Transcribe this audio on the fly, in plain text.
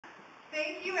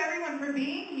Thank you everyone for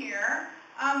being here.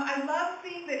 I love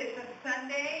seeing that it's a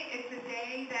Sunday. It's a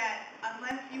day that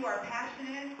unless you are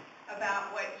passionate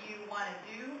about what you want to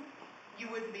do, you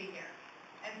wouldn't be here.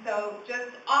 And so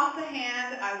just off the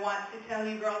hand, I want to tell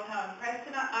you girls how impressed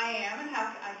I am and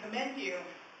how I commend you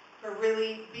for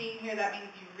really being here. That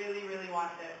means you really, really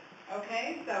want this.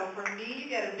 Okay, so for me, you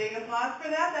get a big applause for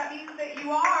that. That means that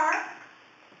you are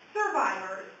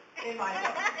survivors in my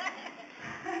book.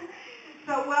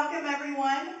 So welcome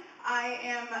everyone. I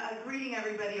am greeting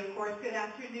everybody, of course. Good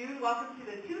afternoon. Welcome to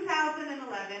the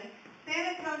 2011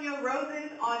 San Antonio Roses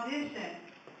Audition.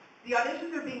 The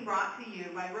auditions are being brought to you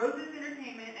by Roses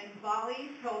Entertainment and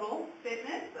Bali Total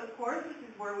Fitness. Of course, this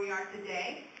is where we are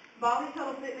today. Bali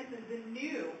Total Fitness is the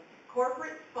new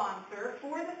corporate sponsor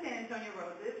for the San Antonio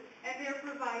Roses, and they're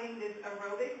providing this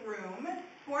aerobic room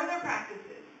for their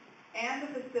practices and the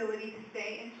facility to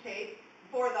stay in shape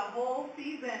for the whole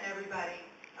season, everybody.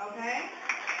 Okay?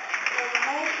 For the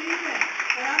whole season.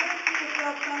 And I'm going to see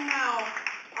if somehow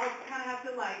I'll kind of have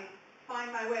to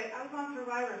find my way. I was on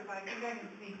Survivor, so I think I can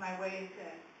sneak my way into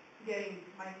getting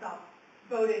myself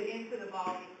voted into the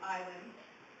Bali Island.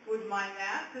 Wouldn't mind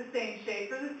that, to stay in shape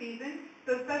for the season.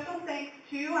 So special thanks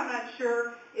to, I'm not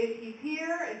sure if he's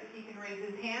here, if he can raise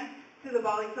his hand, to the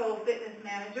Bali Total Fitness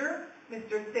Manager,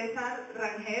 Mr. Cesar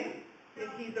Rangel, if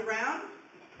he's around.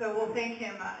 So we'll thank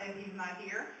him if he's not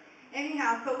here.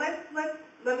 Anyhow, so let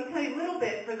me tell you a little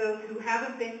bit for those who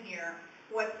haven't been here,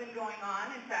 what's been going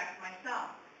on. In fact,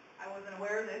 myself, I wasn't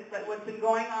aware of this, but what's been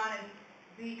going on is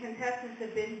the contestants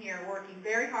have been here working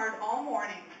very hard all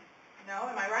morning. No,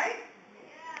 am I right?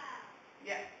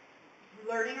 Yeah. Yes.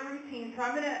 Learning a routine. So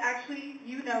I'm going to actually,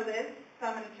 you know this, so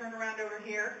I'm going to turn around over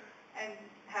here and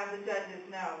have the judges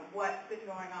know what's been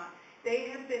going on. They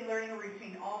have been learning a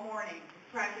routine all morning,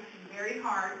 practicing very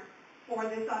hard for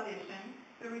this audition.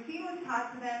 The routine was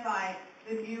taught to them by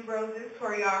the new Roses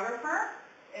choreographer,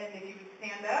 and if you would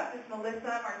stand up, Ms.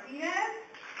 Melissa Martinez.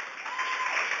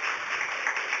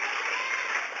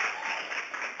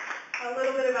 A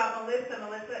little bit about Melissa.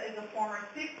 Melissa is a former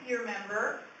 6-year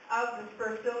member of the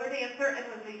Spur Silver Dancer and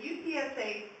was the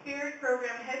UTSA Spirit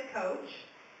Program head coach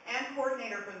and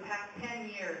coordinator for the past 10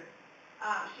 years.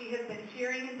 She has been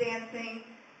cheering and dancing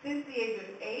since the age of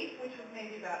 8, which was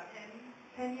maybe about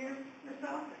 10 years or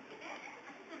so.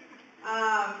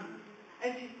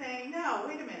 And she's saying, no,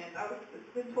 wait a minute,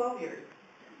 it's been 12 years.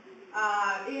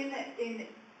 In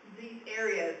these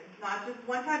areas, not just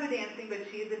one type of dancing, but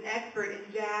she is an expert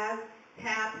in jazz,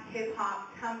 tap, hip-hop,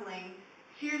 tumbling,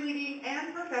 cheerleading,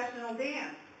 and professional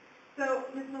dance. So,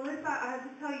 Ms. Melissa, I have to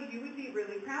tell you, you would be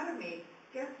really proud of me.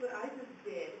 Guess what I just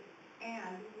did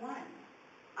and won?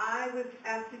 I was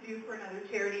asked to do for another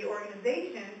charity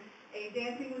organization a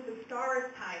Dancing with the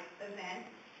Stars type event,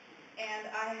 and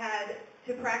I had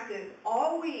to practice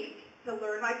all week to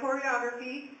learn my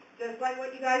choreography, just like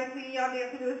what you guys see on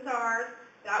Dancing with the Stars.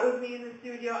 That was me in the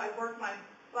studio. I worked my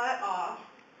butt off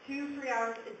 2-3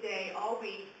 hours a day all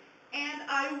week, and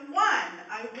I won.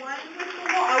 I won with the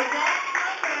wall. I won.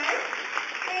 Okay.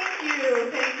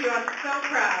 Thank you. I'm so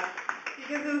proud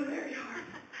because it was very hard.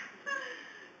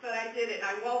 But I did it.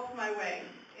 I waltzed my way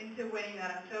into winning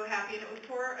that. I'm so happy. And it was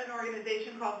for an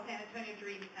organization called San Antonio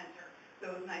Dream Center.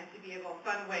 So it was nice to be able, a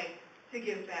fun way to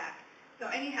give back. So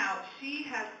anyhow, she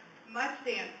has much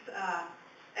dance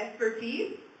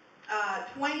expertise.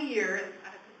 20 years.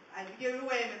 I had to give it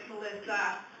away, Miss Melissa.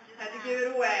 I had to give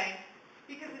it away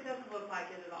because it doesn't look like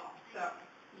it at all. So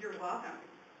you're welcome.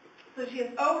 So she has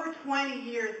over 20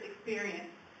 years experience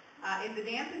in the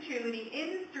dance and cheerleading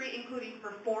industry, including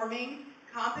performing,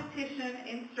 competition,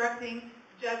 instructing,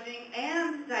 judging,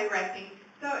 and directing.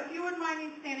 So if you wouldn't mind me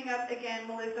standing up again,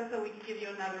 Melissa, so we can give you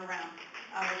another round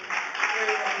of applause.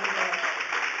 Very well done.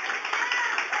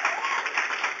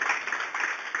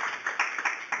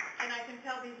 And I can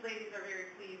tell these ladies are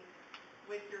very pleased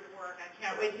with your work. I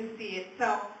can't wait to see it.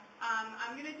 So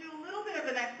I'm going to do a little bit of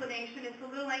an explanation. It's a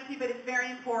little lengthy, but it's very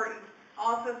important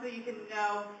also so you can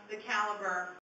know the caliber